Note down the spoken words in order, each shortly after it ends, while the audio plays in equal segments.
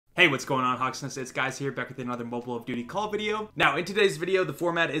Hey, what's going on, HawksNest? It's Guys here, back with another Mobile of Duty call video. Now, in today's video, the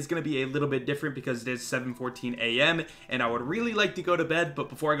format is going to be a little bit different because it is 7:14 a.m. and I would really like to go to bed, but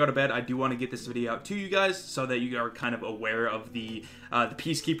before I go to bed, I do want to get this video out to you guys so that you are kind of aware of the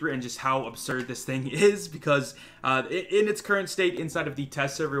Peacekeeper and just how absurd this thing is, because in its current state inside of the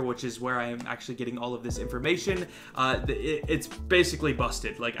test server, which is where I am actually getting all of this information, it's basically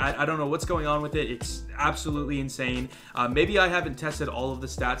busted. Like, I don't know what's going on with it. It's absolutely insane. Maybe I haven't tested all of the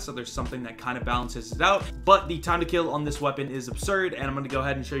stats, so there's something that kind of balances it out, but the time to kill on this weapon is absurd, and I'm going to go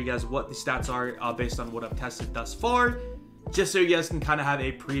ahead and show you guys what the stats are based on what I've tested thus far, just so you guys can kind of have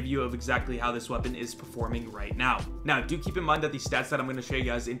a preview of exactly how this weapon is performing right now. Now, do keep in mind that the stats that I'm going to show you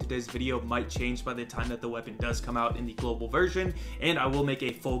guys in today's video might change by the time that the weapon does come out in the global version, and I will make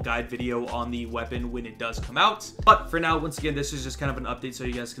a full guide video on the weapon when it does come out. But for now, once again, this is just kind of an update so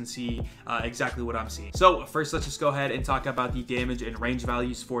you guys can see exactly what I'm seeing. So first, let's just go ahead and talk about the damage and range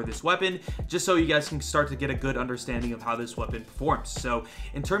values for this weapon, just so you guys can start to get a good understanding of how this weapon performs. So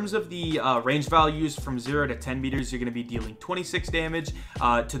in terms of the range values, from 0 to 10 meters, you're going to be dealing 26 damage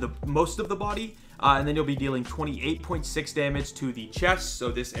to the most of the body, and then you'll be dealing 28.6 damage to the chest,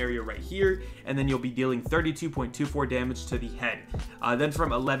 so this area right here, and then you'll be dealing 32.24 damage to the head. Then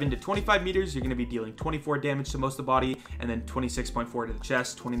from 11 to 25 meters, you're going to be dealing 24 damage to most of the body, and then 26.4 to the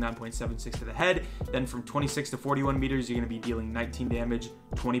chest, 29.76 to the head. Then from 26 to 41 meters, you're going to be dealing 19 damage,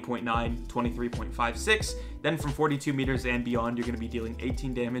 20.9, 23.56. Then from 42 meters and beyond, you're going to be dealing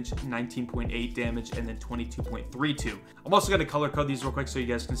 18 damage, 19.8 damage, and then 22.32. I'm also going to color code these real quick so you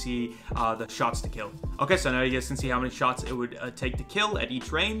guys can see the shots to kill. Okay, so now you guys can see how many shots it would take to kill at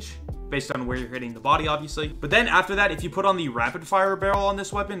each range, based on where you're hitting the body, obviously. But then after that, if you put on the rapid fire barrel on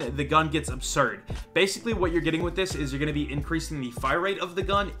this weapon, the gun gets absurd. Basically, what you're getting with this is you're going to be increasing the fire rate of the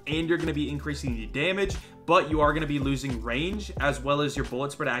gun, and you're going to be increasing the damage, but you are going to be losing range, as well as your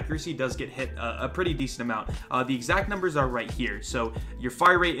bullet spread accuracy does get hit a pretty decent amount. The exact numbers are right here. So your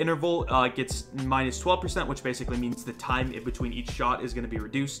fire rate interval gets minus 12%, which basically means the time in between each shot is going to be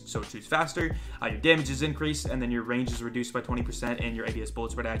reduced, so it shoots faster. Your damage is increased, and then your range is reduced by 20%, and your ADS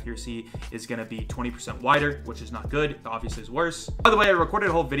bullet spread accuracy is going to be 20% wider, which is not good. It obviously is worse. By the way, I recorded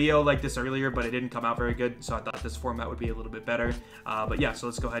a whole video like this earlier, but it didn't come out very good, so I thought this format would be a little bit better. But yeah, so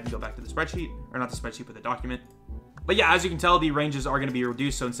let's go ahead and go back to the spreadsheet, or not the spreadsheet, but the document. But yeah, as you can tell, the ranges are going to be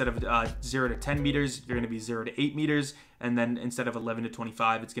reduced. So instead of 0 to 10 meters, you're going to be 0 to 8 meters. And then instead of 11 to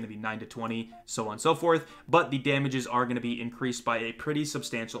 25, it's going to be 9 to 20, so on and so forth. But the damages are going to be increased by a pretty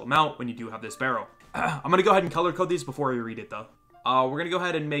substantial amount when you do have this barrel. I'm going to go ahead and color code these before we read it, though. We're going to go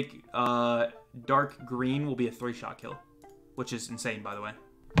ahead and make dark green will be a 3-shot kill, which is insane, by the way.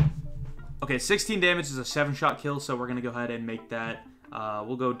 Okay, 16 damage is a 7-shot kill, so we're going to go ahead and make that.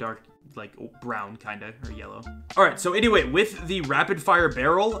 We'll go dark, like brown kind of, or yellow. All right, so anyway, with the rapid fire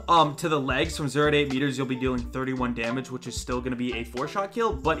barrel to the legs from 0 to 8 meters, you'll be dealing 31 damage, which is still going to be a 4-shot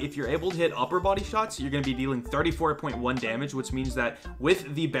kill. But if you're able to hit upper body shots, you're going to be dealing 34.1 damage, which means that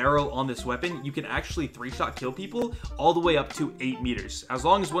with the barrel on this weapon, you can actually 3-shot kill people all the way up to 8 meters, as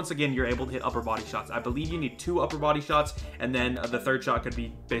long as, once again, you're able to hit upper body shots. I believe you need 2 upper body shots, and then the 3rd shot could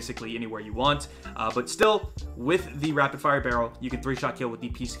be basically anywhere you want. But still, with the rapid fire barrel, you can 3-shot kill with the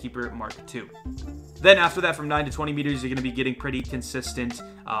Peacekeeper Mark II. Then after that, from 9 to 20 meters, you're going to be getting pretty consistent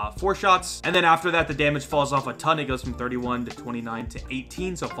 4 shots. And then after that, the damage falls off a ton. It goes from 31 to 29 to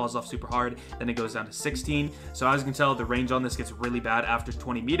 18, so it falls off super hard. Then it goes down to 16. So as you can tell, the range on this gets really bad after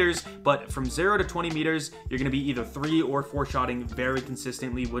 20 meters. But from 0 to 20 meters, you're going to be either 3 or 4-shotting very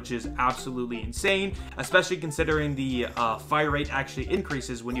consistently, which is absolutely insane, especially considering the fire rate actually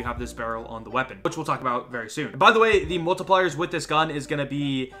increases when you have this barrel on the weapon, which we'll talk about very soon. And by the way, the multipliers with this gun is going to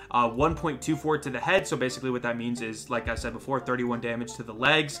be 1.24 to the head. So basically what that means is, like I said before, 31 damage to the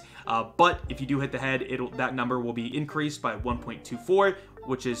legs. But if you do hit the head, that number will be increased by 1.24,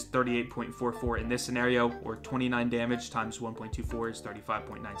 which is 38.44 in this scenario, or 29 damage times 1.24 is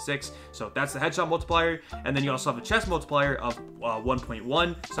 35.96. So that's the headshot multiplier. And then you also have a chest multiplier of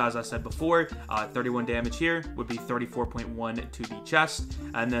 1.1. So as I said before, 31 damage here would be 34.1 to the chest.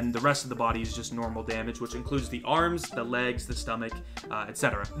 And then the rest of the body is just normal damage, which includes the arms, the legs, the stomach,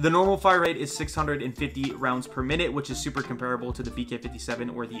 etc. The normal fire rate is 650 rounds per minute, which is super comparable to the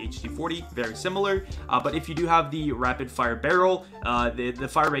VK57 or the HD40, very similar. But if you do have the rapid fire barrel, the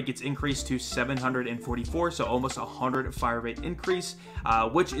fire rate gets increased to 744, so almost 100 fire rate increase,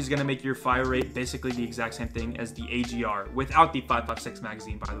 which is going to make your fire rate basically the exact same thing as the AGR, without the 5.56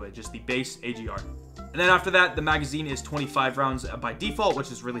 magazine, by the way, just the base AGR. And then after that, the magazine is 25 rounds by default,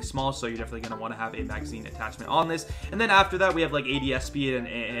 which is really small, so you're definitely going to want to have a magazine attachment on this. And then after that, we have like ADS speed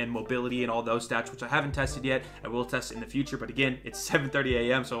and mobility and all those stats, which I haven't tested yet. I will test in the future, but again, it's 7:30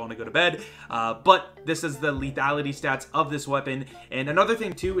 a.m., so I want to go to bed. But this is the lethality stats of this weapon. And another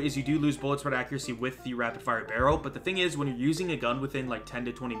thing too is you do lose bullet spread accuracy with the rapid fire barrel, but the thing is, when you're using a gun within like 10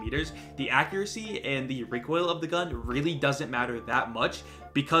 to 20 meters, the accuracy and the recoil of the gun really doesn't matter that much,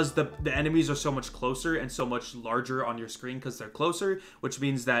 because the enemies are so much closer and so much larger on your screen because they're closer, which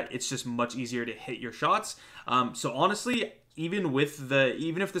means that it's just much easier to hit your shots. So honestly, even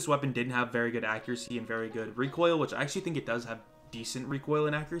if this weapon didn't have very good accuracy and very good recoil, which I actually think it does have decent recoil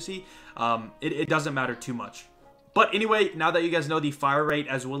and accuracy, it doesn't matter too much. But anyway, now that you guys know the fire rate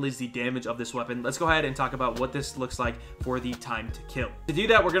as well as the damage of this weapon, let's go ahead and talk about what this looks like for the time to kill. To do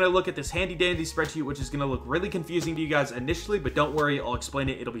that, we're going to look at this handy dandy spreadsheet, which is going to look really confusing to you guys initially, but don't worry, I'll explain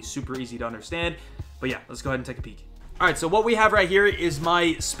it. It'll be super easy to understand. But yeah, let's go ahead and take a peek. Alright, so what we have right here is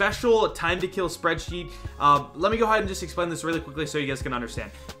my special time to kill spreadsheet. Let me go ahead and just explain this really quickly so you guys can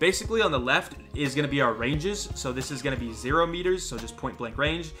understand. Basically, on the left is going to be our ranges. So this is going to be 0 meters, so just point blank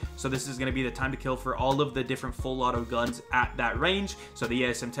range. So this is going to be the time to kill for all of the different full auto guns at that range. So the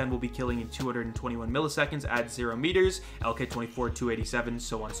ASM-10 will be killing in 221 milliseconds at 0 meters, LK-24 287,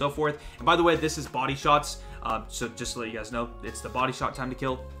 so on and so forth. And by the way, this is body shots. So just to let you guys know, it's the body shot time to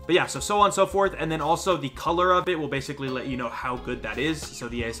kill. But yeah, so on and so forth. And then also the color of it will basically let you know how good that is. So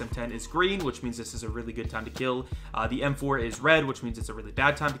the ASM-10 is green, which means this is a really good time to kill. The M4 is red, which means it's a really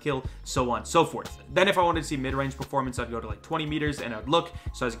bad time to kill, so on and so forth. Then if I wanted to see mid-range performance, I'd go to like 20 meters and I'd look.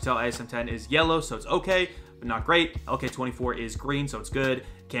 So as you can tell, ASM-10 is yellow, so it's okay, but not great. LK-24 is green, so it's good.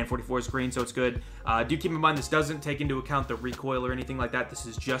 CAN-44 is green, so it's good. Do keep in mind, this doesn't take into account the recoil or anything like that. This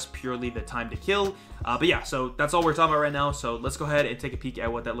is just purely the time to kill. But yeah, so that's all we're talking about right now. So let's go ahead and take a peek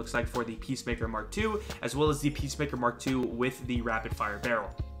at what that looks like for the Peacemaker Mark II, as well as the Peacemaker Mark II with the rapid fire barrel.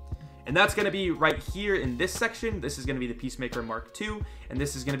 And that's going to be right here in this section. This is going to be the Peacemaker Mark II, and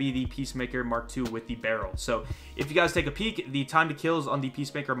this is going to be the Peacemaker Mark II with the barrel. So if you guys take a peek, the time to kills on the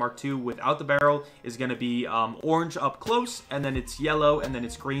Peacemaker Mark II without the barrel is going to be orange up close, and then it's yellow, and then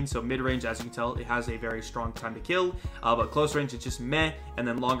it's green. So mid-range, as you can tell, it has a very strong time to kill, but close range, it's just meh, and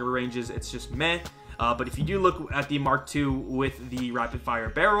then longer ranges, it's just meh. But if you do look at the Mark II with the rapid fire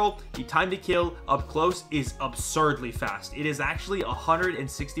barrel, the time to kill up close is absurdly fast. It is actually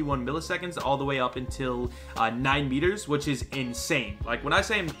 161 milliseconds all the way up until 9 meters, which is insane. Like, when I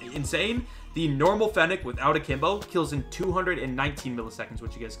say insane, the normal Fennec without akimbo kills in 219 milliseconds,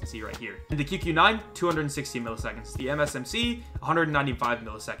 which you guys can see right here. And the QQ9, 260 milliseconds. The MSMC, 195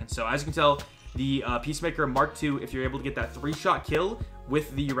 milliseconds. So as you can tell, the Peacemaker Mark II, if you're able to get that 3-shot kill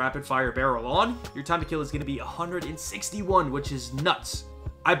with the rapid fire barrel on, your time to kill is going to be 161, which is nuts.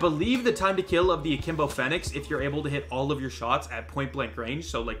 I believe the time to kill of the Akimbo Phoenix, if you're able to hit all of your shots at point blank range,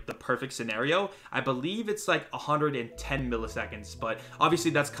 so like the perfect scenario, I believe it's like 110 milliseconds, but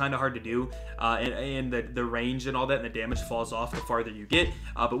obviously that's kind of hard to do, and the range and all that and the damage falls off the farther you get.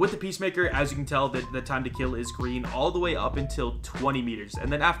 But with the Peacemaker, as you can tell, the time to kill is green all the way up until 20 meters,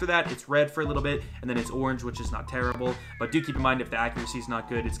 and then after that it's red for a little bit, and then it's orange, which is not terrible. But do keep in mind, if the accuracy is not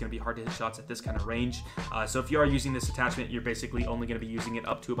good, it's going to be hard to hit shots at this kind of range. So if you are using this attachment, you're basically only going to be using it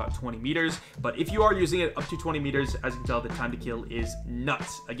up to about 20 meters. But if you are using it up to 20 meters, as you can tell, the time to kill is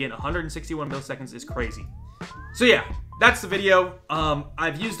nuts. Again, 161 milliseconds is crazy. So yeah, that's the video.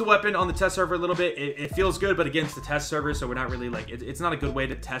 I've used the weapon on the test server a little bit. It feels good, but again, it's the test server, so we're not really like, it's not a good way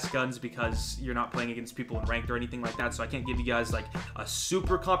to test guns because you're not playing against people in ranked or anything like that. So I can't give you guys like a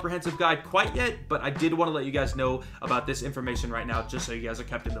super comprehensive guide quite yet, but I did want to let you guys know about this information right now, just so you guys are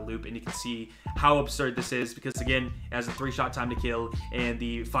kept in the loop and you can see how absurd this is, because again, it has a 3-shot time to kill and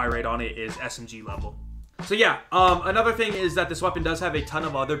the fire rate on it is SMG level. So yeah, another thing is that this weapon does have a ton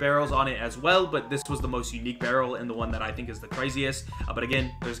of other barrels on it as well, but this was the most unique barrel and the one that I think is the craziest. But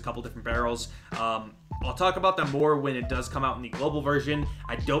again, there's a couple different barrels. I'll talk about them more when it does come out in the global version.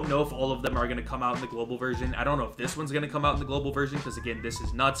 I don't know if all of them are going to come out in the global version. I don't know if this one's going to come out in the global version, because again, this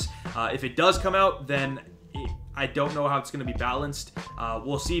is nuts. If it does come out, then I don't know how it's going to be balanced.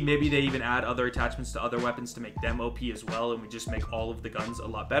 We'll see. Maybe they even add other attachments to other weapons to make them OP as well, and we just make all of the guns a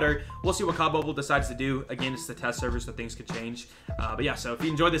lot better. We'll see what COD Mobile decides to do. Again, it's the test server, so things could change. But yeah, so if you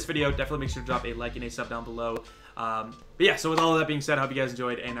enjoyed this video, definitely make sure to drop a like and a sub down below. But yeah, so with all of that being said, I hope you guys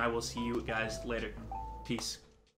enjoyed, and I will see you guys later. Peace.